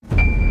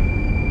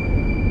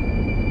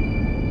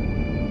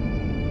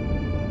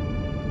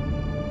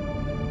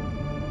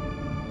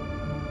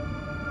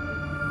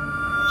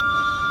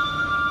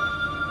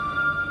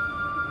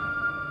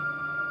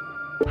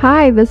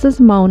Hi, this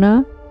is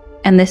Mona.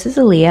 And this is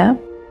Aaliyah.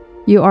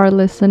 You are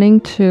listening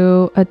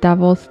to A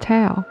Devil's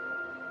Tale.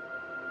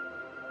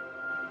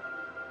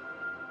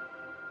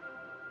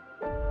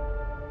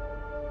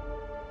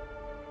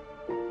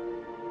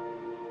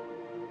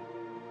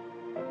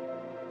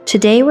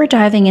 Today we're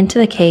diving into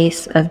the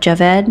case of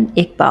Javed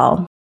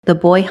Iqbal, the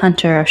boy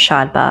hunter of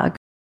Shad, Bagh.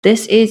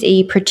 This is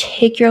a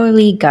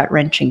particularly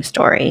gut-wrenching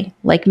story.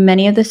 Like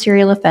many of the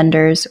serial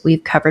offenders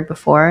we've covered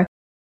before,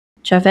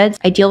 Javed's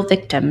ideal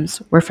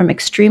victims were from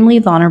extremely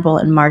vulnerable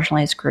and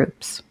marginalized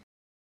groups.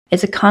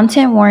 As a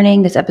content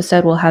warning, this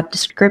episode will have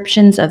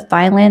descriptions of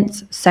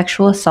violence,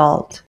 sexual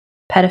assault,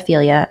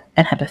 pedophilia,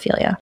 and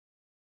hepaphilia.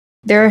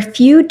 There are a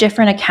few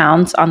different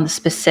accounts on the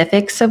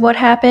specifics of what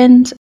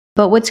happened,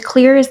 but what's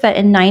clear is that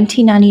in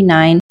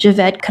 1999,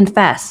 Javed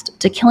confessed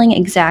to killing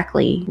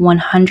exactly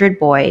 100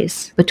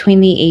 boys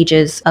between the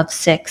ages of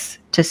 6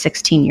 to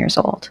 16 years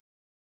old.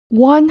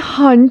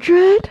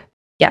 100?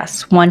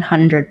 Yes,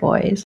 100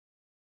 boys.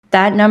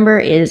 That number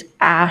is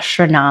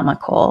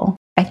astronomical.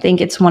 I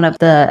think it's one of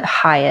the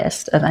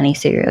highest of any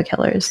serial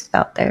killers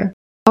out there.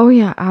 Oh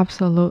yeah,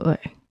 absolutely.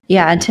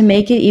 Yeah, and to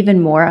make it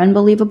even more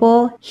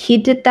unbelievable, he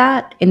did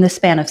that in the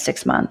span of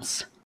 6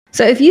 months.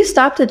 So if you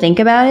stop to think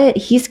about it,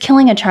 he's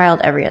killing a child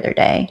every other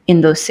day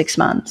in those 6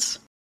 months.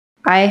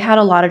 I had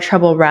a lot of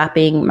trouble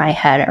wrapping my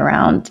head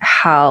around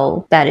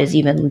how that is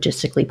even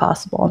logistically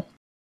possible.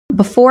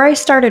 Before I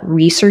started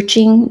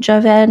researching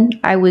Javed,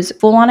 I was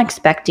full on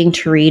expecting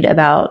to read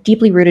about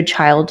deeply rooted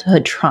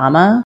childhood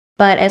trauma.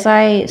 But as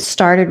I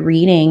started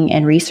reading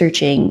and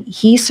researching,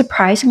 he's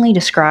surprisingly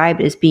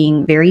described as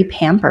being very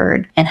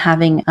pampered and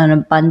having an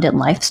abundant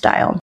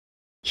lifestyle.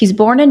 He's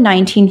born in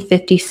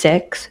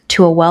 1956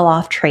 to a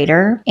well-off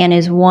trader and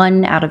is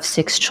one out of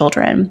 6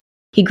 children.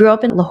 He grew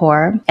up in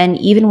Lahore and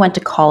even went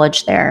to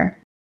college there.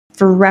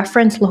 For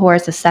reference, Lahore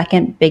is the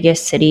second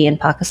biggest city in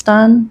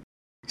Pakistan.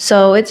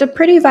 So it's a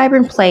pretty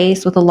vibrant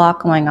place with a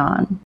lot going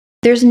on.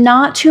 There's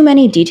not too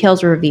many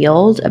details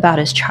revealed about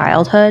his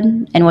childhood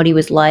and what he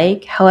was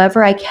like.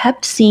 However, I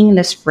kept seeing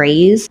this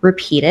phrase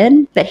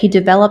repeated that he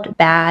developed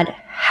bad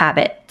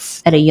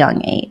habits at a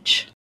young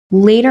age.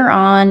 Later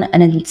on,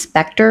 an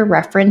inspector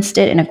referenced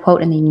it in a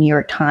quote in the New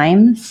York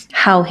Times,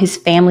 how his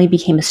family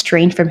became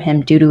estranged from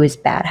him due to his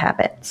bad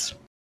habits.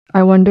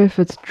 I wonder if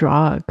it's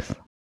drugs.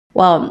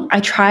 Well,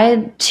 I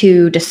tried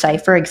to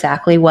decipher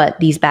exactly what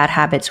these bad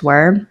habits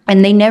were,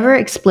 and they never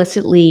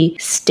explicitly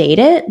state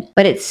it,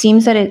 but it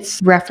seems that it's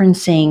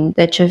referencing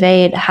that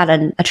Javed had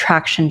an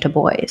attraction to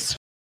boys.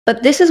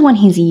 But this is when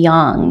he's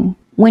young.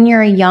 When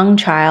you're a young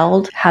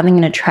child, having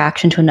an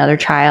attraction to another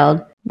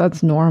child,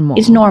 that's normal.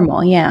 It's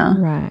normal, yeah.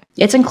 Right.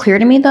 It's unclear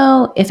to me,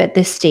 though, if at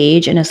this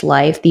stage in his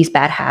life, these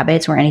bad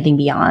habits were anything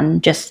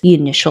beyond just the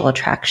initial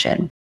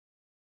attraction.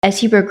 As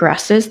he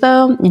progresses,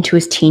 though, into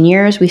his teen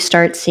years, we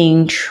start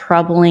seeing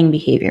troubling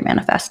behavior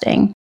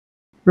manifesting.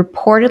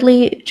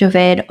 Reportedly,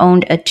 Javed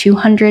owned a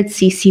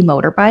 200cc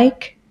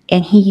motorbike,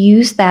 and he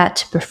used that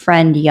to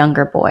befriend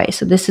younger boys.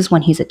 So this is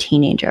when he's a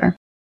teenager.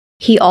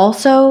 He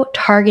also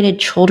targeted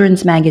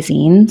children's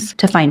magazines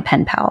to find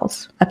pen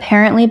pals.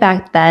 Apparently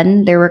back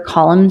then, there were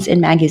columns in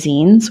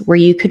magazines where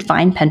you could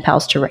find pen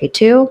pals to write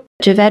to.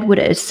 Javed would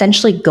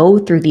essentially go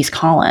through these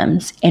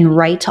columns and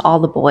write to all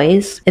the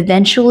boys,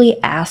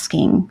 eventually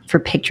asking for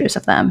pictures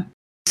of them.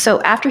 So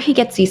after he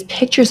gets these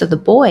pictures of the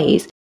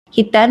boys,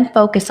 he'd then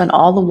focus on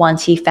all the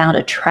ones he found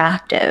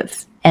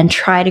attractive and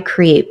try to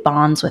create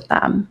bonds with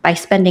them by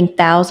spending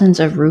thousands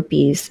of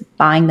rupees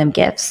buying them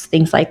gifts,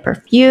 things like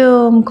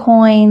perfume,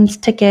 coins,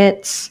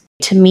 tickets.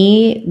 To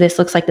me, this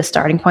looks like the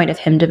starting point of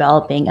him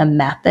developing a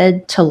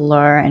method to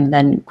lure and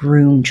then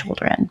groom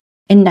children.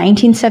 In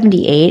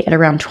 1978, at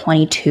around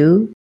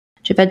 22,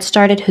 Javed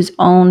started his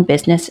own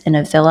business in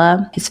a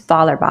villa his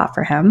father bought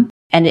for him.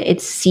 And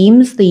it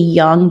seems the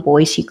young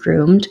boys he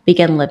groomed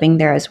began living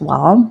there as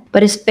well.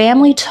 But his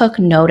family took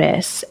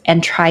notice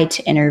and tried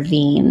to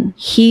intervene.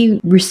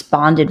 He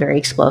responded very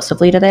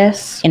explosively to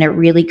this, and it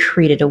really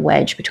created a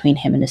wedge between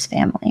him and his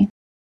family.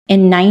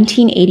 In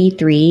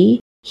 1983,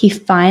 he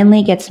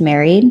finally gets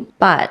married,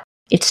 but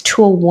it's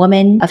to a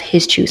woman of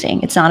his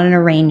choosing. It's not an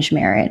arranged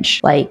marriage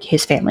like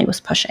his family was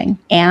pushing.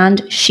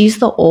 And she's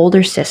the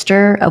older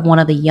sister of one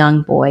of the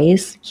young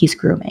boys he's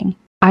grooming.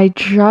 I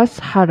just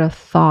had a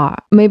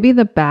thought. Maybe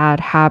the bad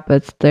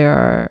habits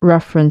they're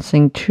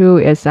referencing to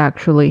is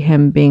actually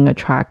him being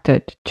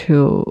attracted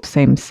to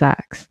same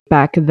sex.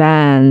 Back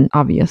then,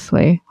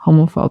 obviously,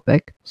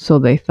 homophobic, so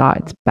they thought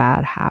it's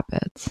bad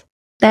habits.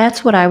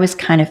 That's what I was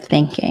kind of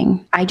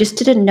thinking. I just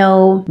didn't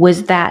know,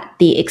 was that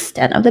the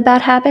extent of the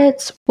bad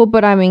habits? Well,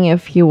 but I mean,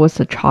 if he was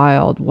a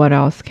child, what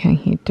else can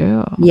he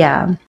do?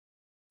 Yeah.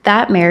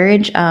 That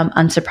marriage,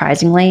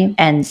 unsurprisingly,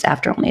 ends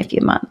after only a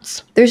few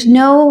months. There's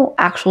no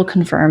actual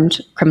confirmed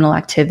criminal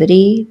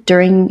activity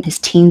during his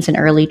teens and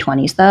early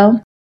 20s,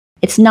 though.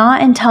 It's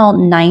not until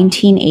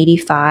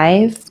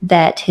 1985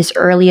 that his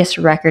earliest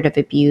record of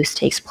abuse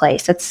takes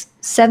place. That's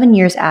 7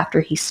 years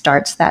after he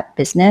starts that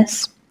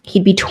business.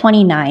 He'd be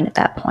 29 at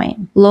that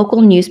point.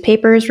 Local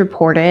newspapers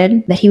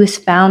reported that he was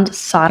found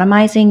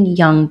sodomizing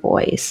young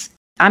boys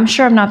I'm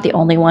sure I'm not the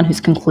only one who's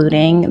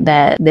concluding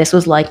that this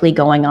was likely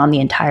going on the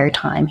entire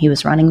time he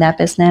was running that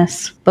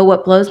business. But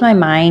what blows my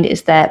mind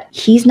is that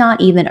he's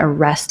not even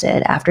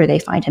arrested after they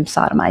find him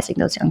sodomizing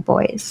those young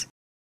boys.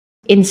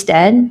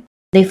 Instead,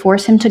 they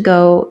force him to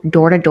go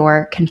door to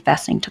door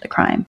confessing to the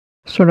crime.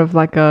 Sort of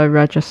like a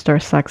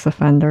registered sex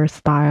offender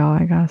style,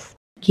 I guess.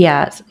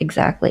 Yes,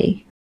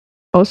 exactly.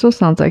 Also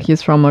sounds like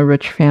he's from a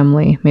rich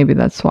family. Maybe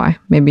that's why.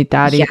 Maybe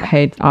daddy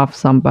paid off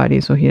somebody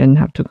so he didn't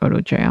have to go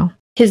to jail.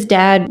 His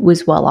dad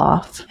was well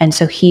off, and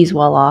so he's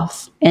well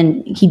off,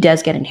 and he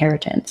does get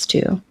inheritance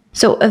too.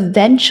 So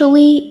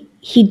eventually,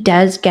 he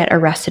does get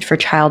arrested for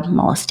child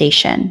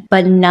molestation,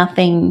 but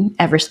nothing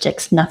ever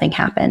sticks, nothing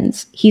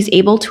happens. He's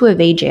able to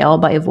evade jail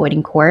by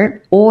avoiding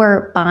court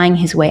or buying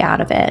his way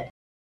out of it.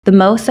 The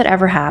most that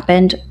ever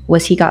happened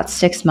was he got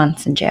 6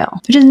 months in jail,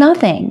 which is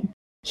nothing.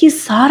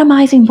 He's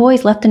sodomizing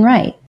boys left and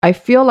right. I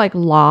feel like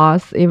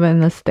laws, even in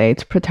the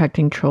States,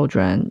 protecting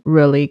children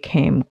really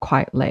came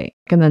quite late.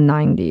 In the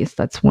 90s,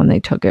 that's when they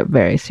took it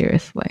very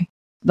seriously.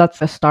 That's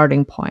the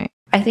starting point.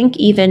 I think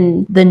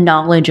even the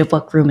knowledge of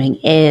what grooming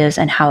is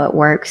and how it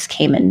works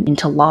came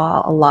into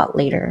law a lot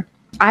later.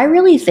 I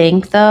really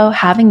think, though,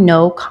 having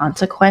no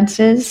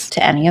consequences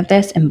to any of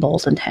this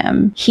emboldened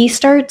him. He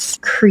starts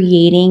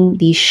creating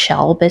these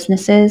shell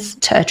businesses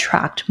to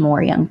attract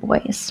more young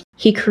boys.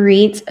 He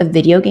creates a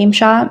video game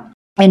shop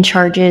and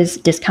charges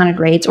discounted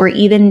rates or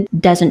even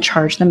doesn't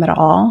charge them at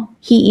all.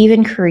 He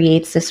even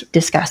creates this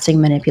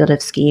disgusting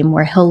manipulative scheme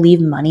where he'll leave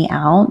money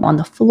out on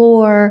the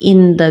floor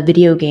in the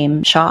video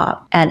game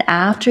shop. And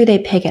after they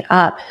pick it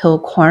up, he'll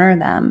corner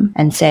them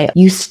and say,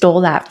 "You stole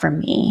that from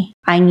me.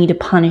 I need to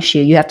punish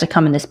you. You have to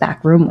come in this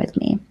back room with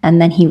me."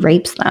 And then he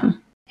rapes them.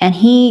 And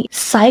he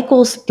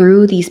cycles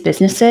through these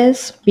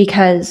businesses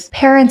because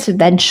parents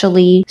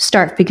eventually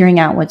start figuring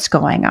out what's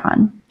going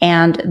on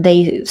and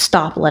they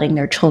stop letting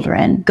their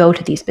children go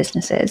to these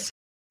businesses.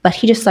 But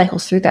he just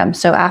cycles through them.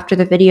 So after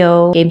the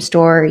video game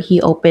store, he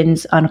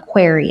opens an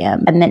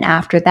aquarium. And then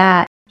after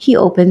that, he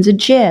opens a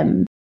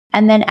gym.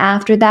 And then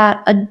after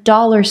that, a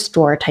dollar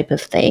store type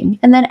of thing.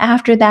 And then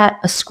after that,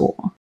 a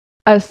school.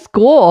 A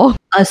school?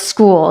 A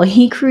school.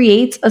 He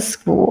creates a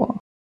school.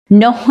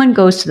 No one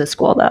goes to the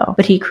school, though,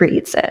 but he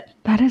creates it.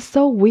 That is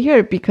so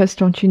weird because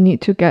don't you need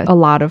to get a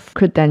lot of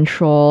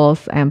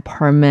credentials and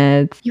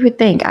permits? You would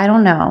think. I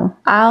don't know.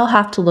 I'll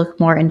have to look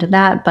more into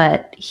that,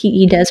 but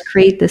he does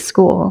create this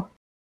school.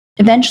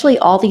 Eventually,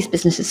 all these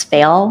businesses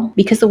fail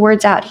because the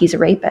word's out he's a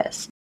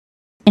rapist.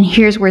 And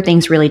here's where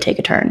things really take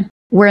a turn.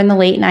 We're in the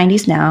late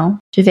 90s now.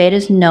 Javed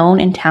is known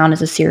in town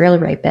as a serial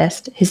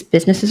rapist. His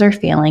businesses are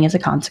failing as a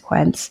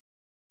consequence.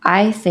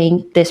 I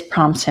think this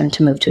prompts him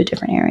to move to a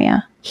different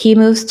area. He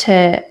moves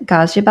to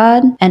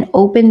Ghaziabad and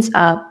opens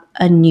up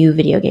a new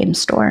video game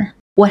store.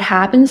 What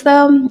happens,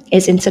 though,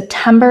 is in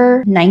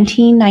September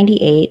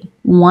 1998,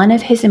 one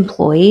of his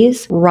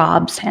employees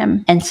robs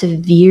him and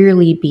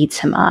severely beats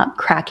him up,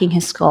 cracking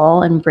his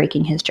skull and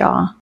breaking his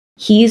jaw.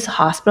 He's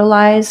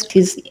hospitalized.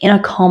 He's in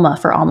a coma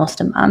for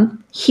almost a month.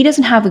 He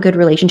doesn't have a good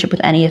relationship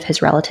with any of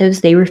his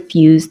relatives. They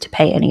refuse to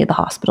pay any of the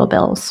hospital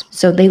bills.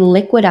 So they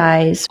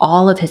liquidize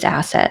all of his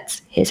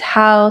assets, his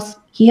house.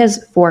 He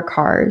has 4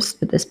 cars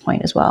at this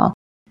point as well.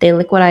 They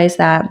liquidize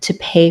that to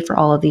pay for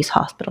all of these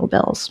hospital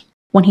bills.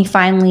 When he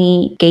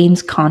finally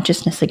gains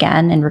consciousness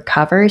again and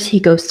recovers, he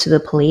goes to the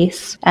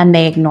police and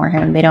they ignore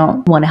him. They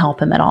don't want to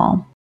help him at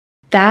all.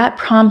 That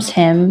prompts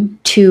him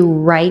to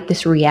write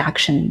this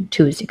reaction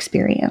to his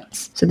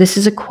experience. So this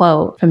is a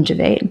quote from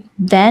Javed.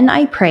 "Then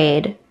I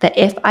prayed that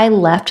if I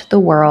left the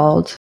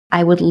world,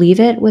 I would leave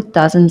it with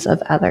dozens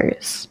of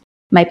others.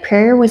 My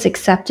prayer was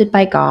accepted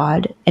by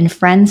God, and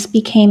friends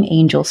became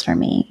angels for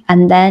me.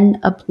 And then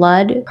a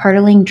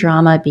blood-curdling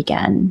drama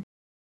began.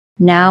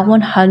 Now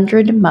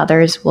 100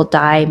 mothers will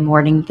die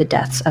mourning the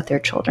deaths of their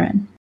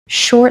children."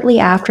 Shortly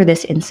after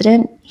this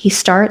incident, he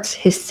starts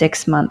his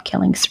 6-month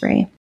killing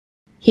spree.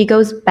 He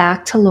goes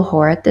back to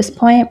Lahore at this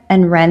point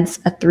and rents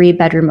a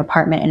 3-bedroom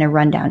apartment in a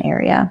rundown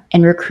area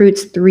and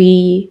recruits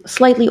 3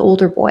 slightly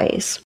older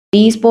boys.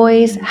 These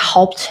boys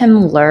helped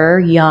him lure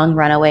young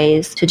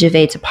runaways to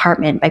Javed's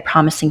apartment by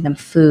promising them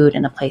food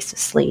and a place to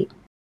sleep.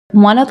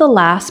 One of the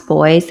last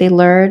boys they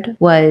lured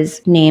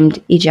was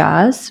named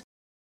Ijaz.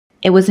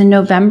 It was in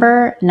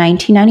November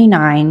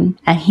 1999,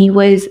 and he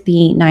was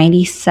the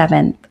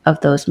 97th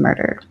of those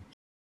murdered.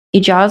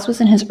 Ijaz was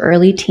in his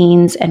early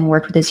teens and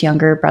worked with his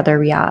younger brother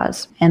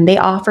Riaz, and they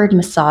offered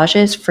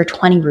massages for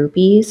 20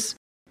 rupees.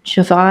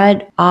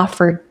 Javed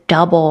offered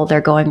double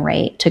their going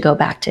rate to go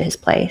back to his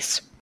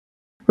place.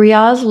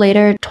 Riaz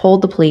later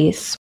told the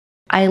police,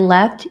 "I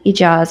left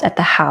Ijaz at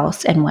the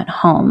house and went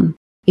home.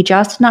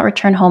 Ijaz did not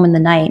return home in the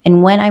night,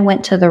 and when I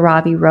went to the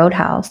Ravi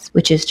Roadhouse,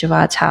 which is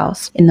Javed's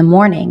house, in the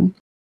morning,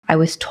 I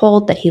was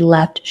told that he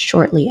left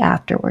shortly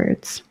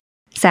afterwards."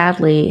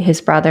 Sadly,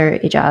 his brother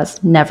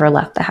Ijaz never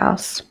left the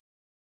house.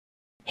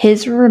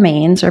 His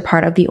remains are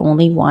part of the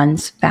only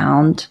ones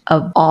found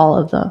of all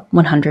of the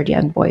 100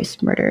 young boys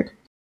murdered.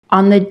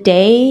 On the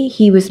day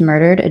he was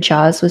murdered,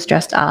 Ijaz was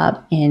dressed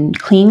up in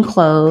clean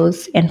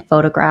clothes and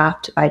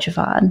photographed by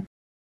Javed.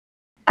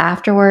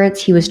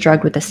 Afterwards, he was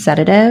drugged with a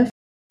sedative.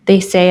 They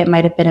say it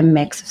might have been a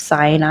mix of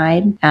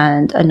cyanide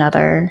and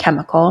another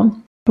chemical.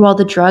 While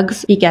the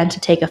drugs began to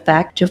take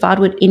effect, Javed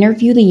would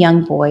interview the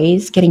young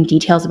boys, getting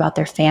details about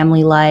their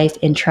family life,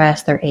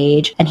 interests, their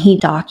age, and he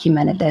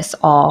documented this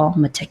all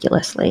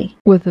meticulously.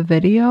 With a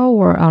video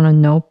or on a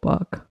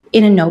notebook?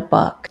 In a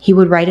notebook. He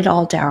would write it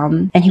all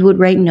down, and he would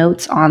write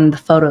notes on the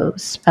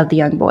photos of the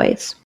young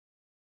boys.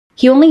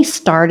 He only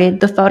started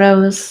the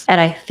photos at,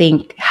 I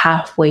think,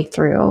 halfway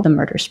through the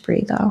murder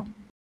spree, though.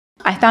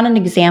 I found an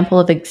example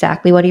of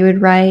exactly what he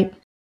would write.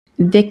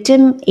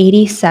 Victim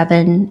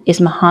 87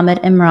 is Muhammad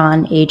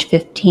Imran, age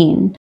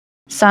 15,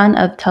 son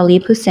of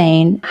Talib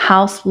Hussein,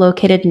 house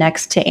located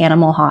next to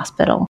Animal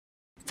Hospital.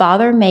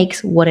 Father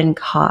makes wooden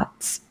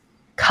cots.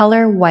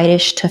 Color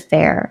whitish to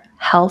fair.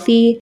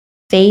 Healthy,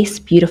 face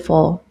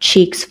beautiful,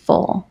 cheeks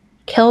full.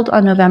 Killed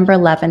on November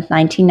 11th,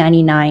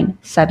 1999,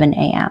 7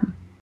 a.m.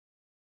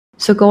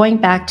 So going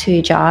back to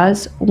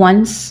Ijaz,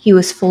 once he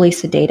was fully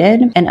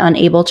sedated and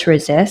unable to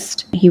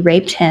resist, he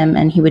raped him,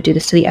 and he would do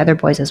this to the other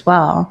boys as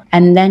well,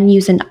 and then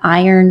use an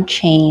iron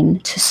chain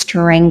to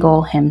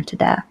strangle him to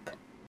death.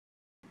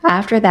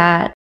 After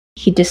that,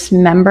 he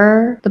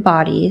dismembered the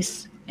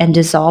bodies and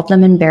dissolved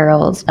them in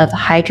barrels of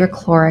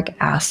hydrochloric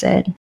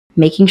acid,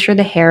 making sure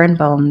the hair and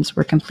bones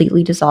were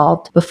completely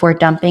dissolved before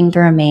dumping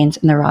the remains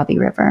in the Ravi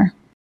River.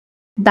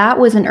 That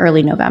was in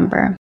early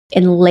November.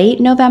 In late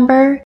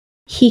November,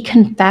 he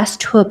confessed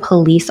to a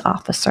police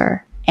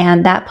officer,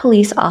 and that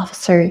police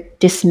officer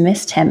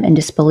dismissed him in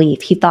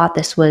disbelief. He thought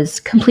this was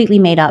completely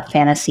made up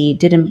fantasy,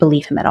 didn't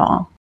believe him at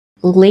all.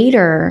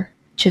 Later,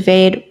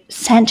 Javed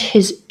sent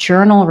his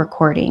journal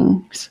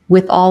recordings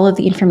with all of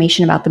the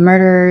information about the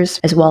murders,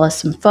 as well as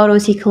some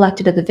photos he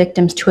collected of the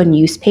victims, to a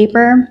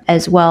newspaper,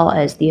 as well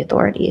as the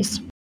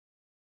authorities.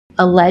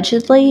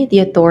 Allegedly, the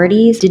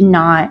authorities did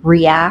not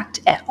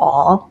react at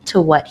all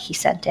to what he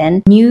sent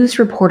in. News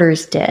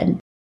reporters did.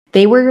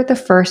 They were the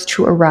first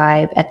to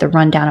arrive at the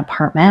rundown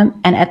apartment,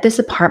 and at this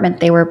apartment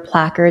there were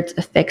placards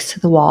affixed to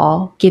the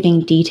wall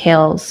giving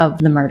details of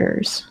the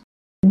murders.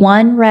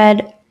 One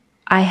read,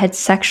 "I had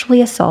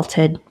sexually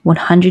assaulted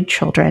 100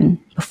 children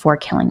before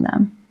killing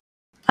them."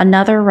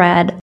 Another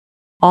read,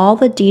 "All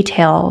the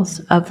details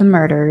of the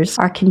murders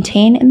are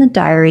contained in the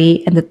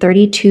diary and the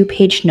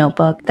 32-page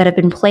notebook that have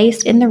been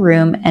placed in the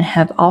room and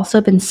have also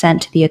been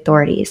sent to the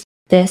authorities.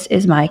 This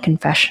is my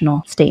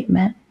confessional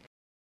statement."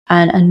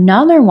 And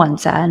another one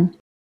said,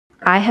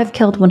 "I have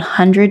killed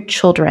 100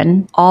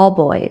 children, all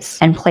boys,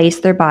 and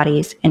placed their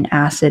bodies in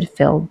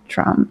acid-filled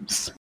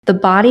drums. The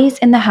bodies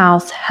in the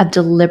house have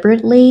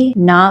deliberately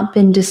not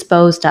been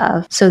disposed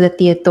of so that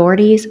the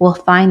authorities will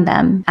find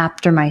them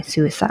after my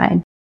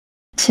suicide."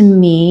 To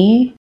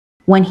me,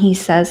 when he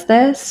says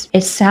this,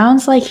 it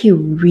sounds like he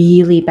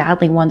really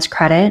badly wants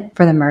credit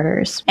for the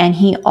murders. And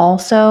he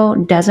also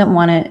doesn't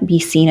want to be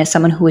seen as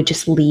someone who would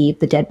just leave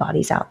the dead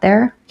bodies out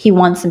there. He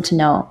wants them to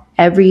know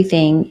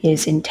everything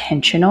is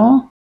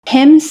intentional.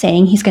 Him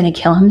saying he's going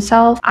to kill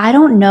himself, I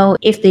don't know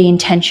if the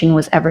intention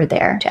was ever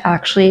there to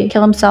actually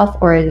kill himself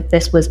or if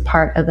this was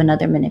part of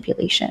another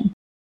manipulation.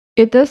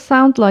 It does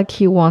sound like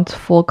he wants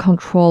full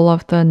control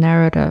of the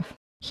narrative.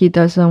 He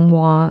doesn't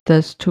want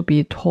this to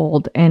be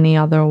told any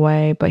other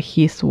way but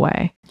his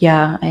way.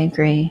 Yeah, I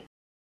agree.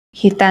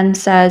 He then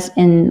says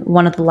in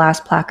one of the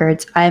last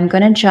placards, "I am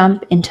going to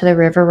jump into the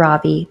River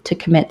Ravi to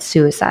commit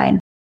suicide."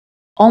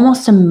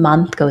 Almost a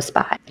month goes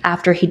by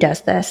after he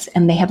does this,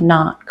 and they have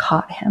not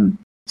caught him.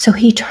 So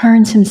he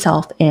turns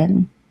himself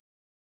in.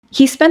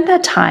 He spent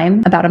that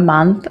time, about a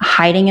month,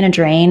 hiding in a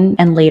drain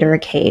and later a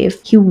cave.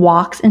 He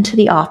walks into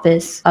the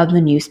office of the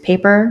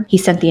newspaper he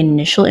sent the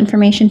initial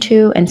information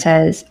to and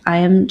says, "I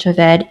am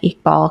Javed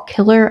Iqbal,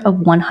 killer of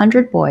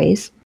 100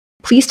 boys.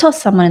 Please tell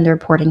someone in the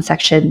reporting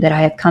section that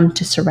I have come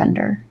to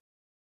surrender."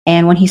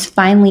 And when he's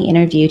finally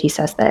interviewed, he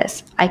says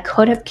this, "I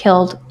could have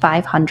killed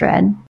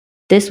 500.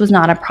 This was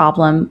not a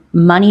problem.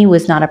 Money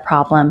was not a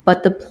problem.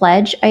 But the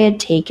pledge I had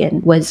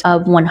taken was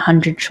of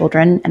 100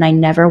 children, and I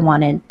never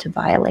wanted to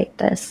violate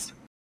this."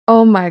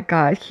 Oh my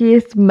god, he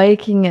is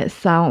making it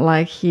sound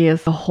like he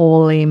is a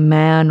holy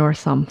man or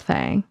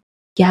something.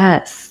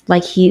 Yes,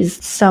 like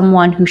he's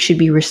someone who should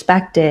be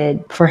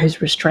respected for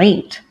his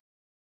restraint.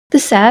 The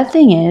sad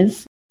thing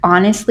is,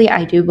 honestly,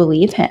 I do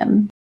believe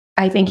him.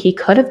 I think he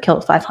could have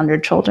killed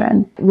 500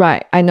 children.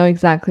 Right, I know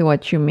exactly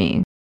what you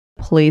mean.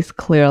 Police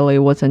clearly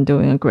wasn't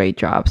doing a great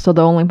job, so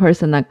the only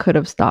person that could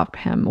have stopped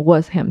him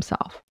was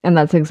himself. And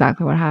that's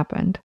exactly what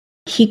happened.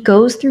 He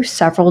goes through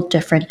several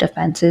different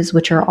defenses,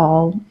 which are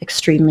all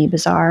extremely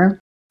bizarre.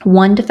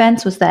 One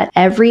defense was that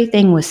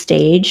everything was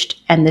staged,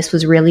 and this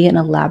was really an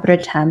elaborate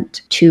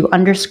attempt to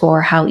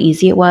underscore how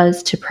easy it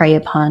was to prey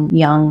upon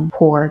young,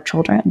 poor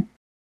children.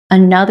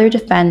 Another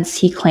defense,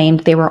 he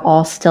claimed they were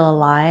all still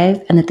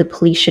alive and that the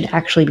police should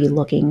actually be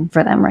looking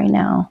for them right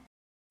now.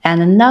 And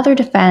another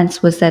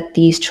defense was that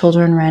these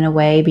children ran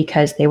away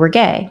because they were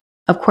gay.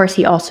 Of course,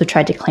 he also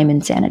tried to claim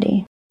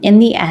insanity. In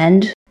the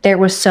end, there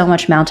was so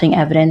much mounting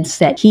evidence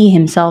that he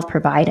himself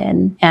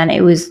provided, and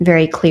it was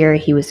very clear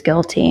he was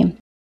guilty.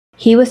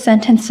 He was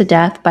sentenced to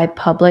death by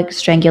public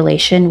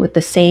strangulation with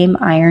the same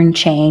iron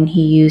chain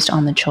he used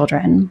on the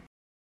children.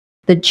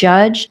 The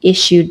judge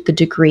issued the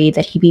decree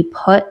that he be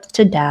put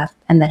to death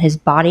and that his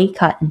body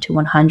cut into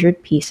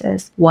 100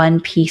 pieces, one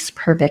piece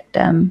per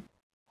victim.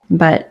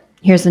 But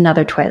here's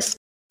another twist.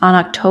 On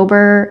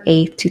October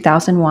 8,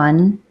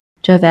 2001,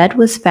 Javed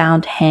was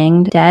found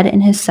hanged dead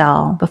in his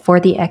cell before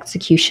the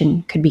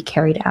execution could be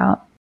carried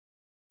out.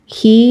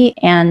 He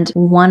and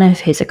one of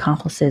his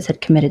accomplices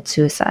had committed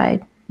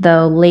suicide,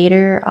 though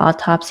later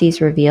autopsies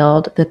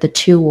revealed that the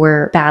two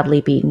were badly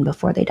beaten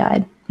before they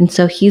died. And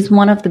so he's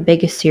one of the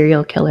biggest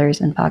serial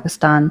killers in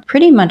Pakistan,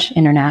 pretty much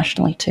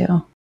internationally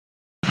too.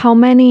 How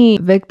many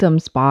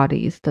victims'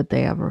 bodies did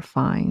they ever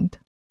find?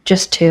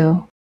 Just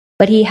two.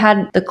 But he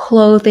had the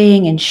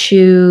clothing and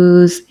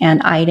shoes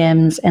and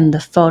items and the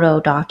photo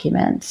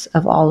documents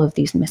of all of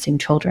these missing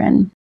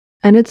children.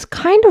 And it's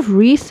kind of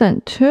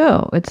recent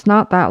too. It's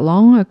not that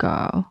long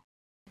ago.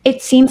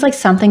 It seems like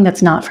something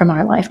that's not from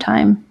our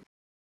lifetime.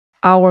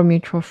 Our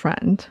mutual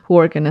friend, who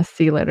we're going to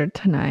see later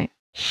tonight,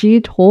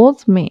 she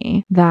told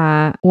me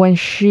that when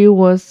she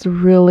was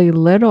really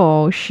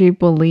little, she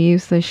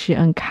believes that she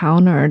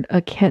encountered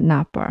a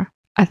kidnapper.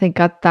 I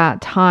think at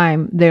that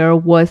time, there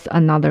was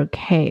another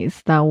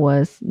case that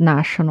was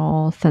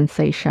national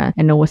sensation,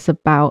 and it was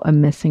about a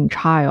missing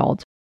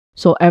child.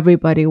 So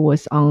everybody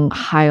was on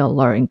high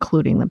alert,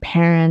 including the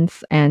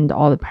parents, and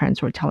all the parents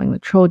were telling the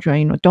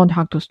children, don't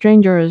talk to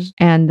strangers.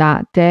 And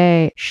that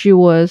day, she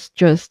was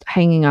just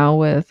hanging out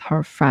with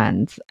her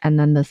friends, and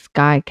then this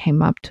guy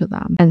came up to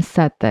them and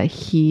said that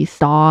his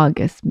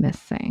dog is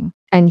missing,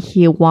 and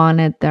he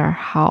wanted their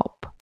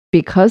help.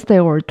 Because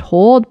they were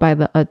told by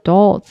the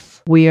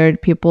adults,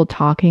 weird people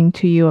talking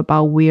to you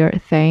about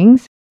weird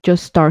things,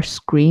 just start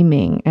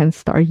screaming and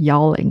start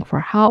yelling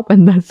for help.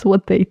 And that's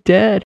what they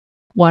did.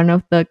 One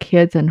of the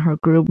kids in her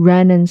group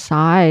ran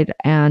inside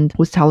and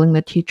was telling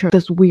the teacher,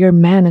 this weird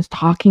man is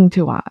talking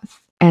to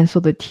us. And so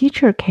the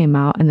teacher came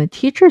out and the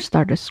teacher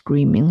started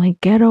screaming, like,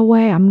 get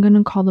away, I'm going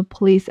to call the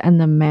police. And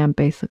the man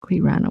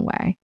basically ran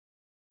away.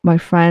 My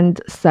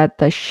friend said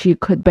that she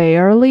could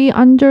barely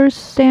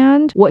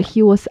understand what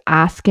he was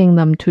asking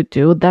them to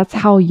do. That's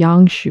how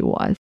young she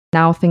was.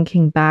 Now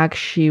thinking back,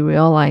 she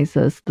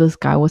realizes this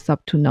guy was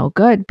up to no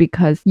good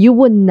because you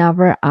would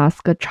never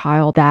ask a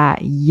child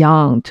that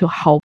young to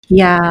help.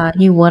 Yeah,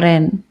 you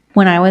wouldn't.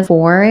 When I was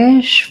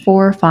 4-ish,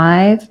 4 or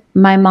 5,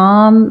 my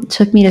mom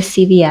took me to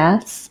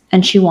CVS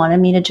and she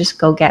wanted me to just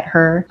go get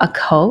her a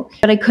Coke,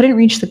 but I couldn't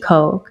reach the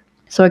Coke.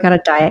 So I got a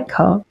Diet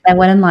Coke. I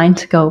went in line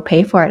to go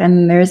pay for it.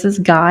 And there's this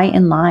guy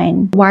in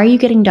line. Why are you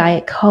getting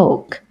Diet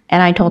Coke?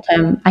 And I told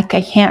him, I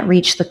can't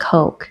reach the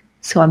Coke.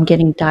 So I'm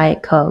getting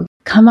Diet Coke.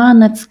 Come on,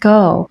 let's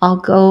go. I'll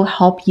go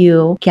help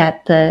you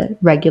get the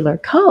regular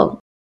Coke.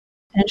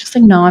 And I'm just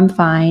like, no, I'm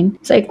fine.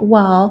 It's like,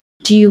 well,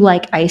 do you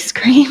like ice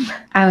cream?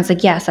 I was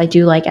like, yes, I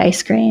do like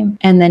ice cream.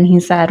 And then he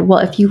said, well,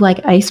 if you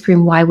like ice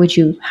cream, why would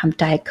you have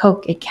Diet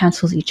Coke? It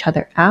cancels each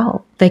other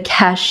out. The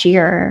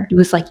cashier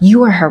was like, you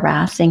were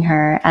harassing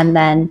her. And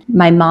then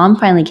my mom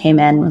finally came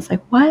in and was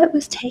like, what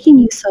was taking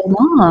you so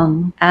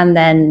long? And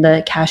then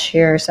the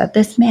cashier said,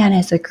 this man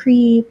is a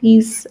creep.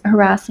 He's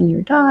harassing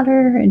your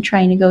daughter and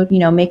trying to go,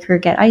 make her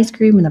get ice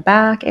cream in the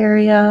back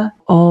area.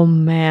 Oh,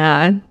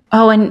 man.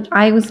 Oh, and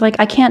I was like,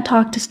 I can't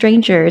talk to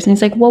strangers. And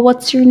he's like, well,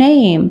 what's your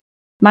name?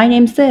 My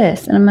name's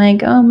this. And I'm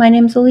like, oh, my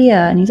name's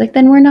Aaliyah. And he's like,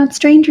 then we're not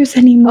strangers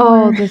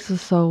anymore. Oh, this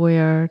is so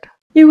weird.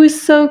 It was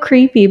so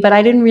creepy, but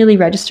I didn't really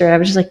register. I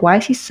was just like, why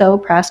is he so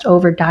pressed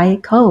over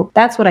Diet Coke?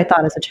 That's what I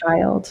thought as a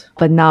child.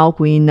 But now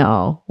we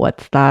know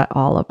what's that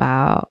all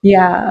about.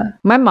 Yeah.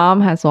 My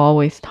mom has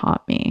always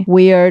taught me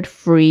weird,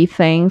 free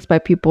things by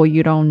people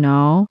you don't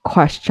know,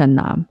 question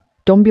them.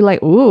 Don't be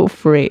like, ooh,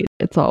 free.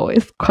 It's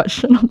always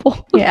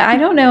questionable. Yeah, I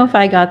don't know if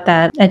I got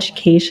that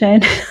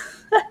education.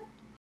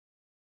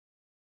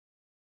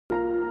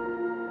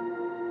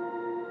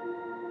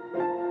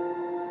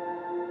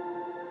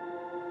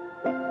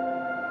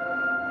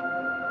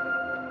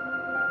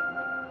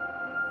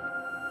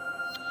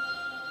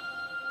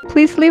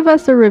 Please leave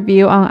us a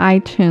review on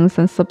iTunes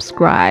and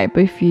subscribe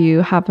if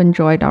you have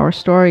enjoyed our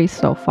stories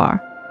so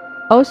far.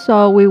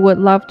 Also, we would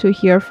love to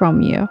hear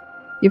from you.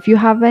 If you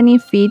have any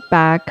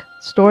feedback,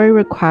 story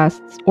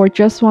requests, or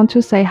just want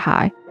to say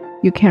hi,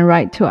 you can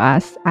write to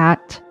us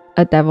at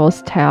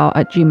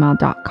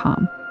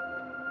adevilstale@gmail.com.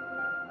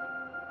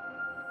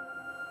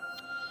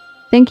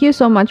 Thank you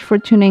so much for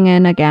tuning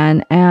in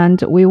again,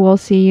 and we will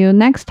see you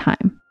next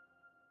time.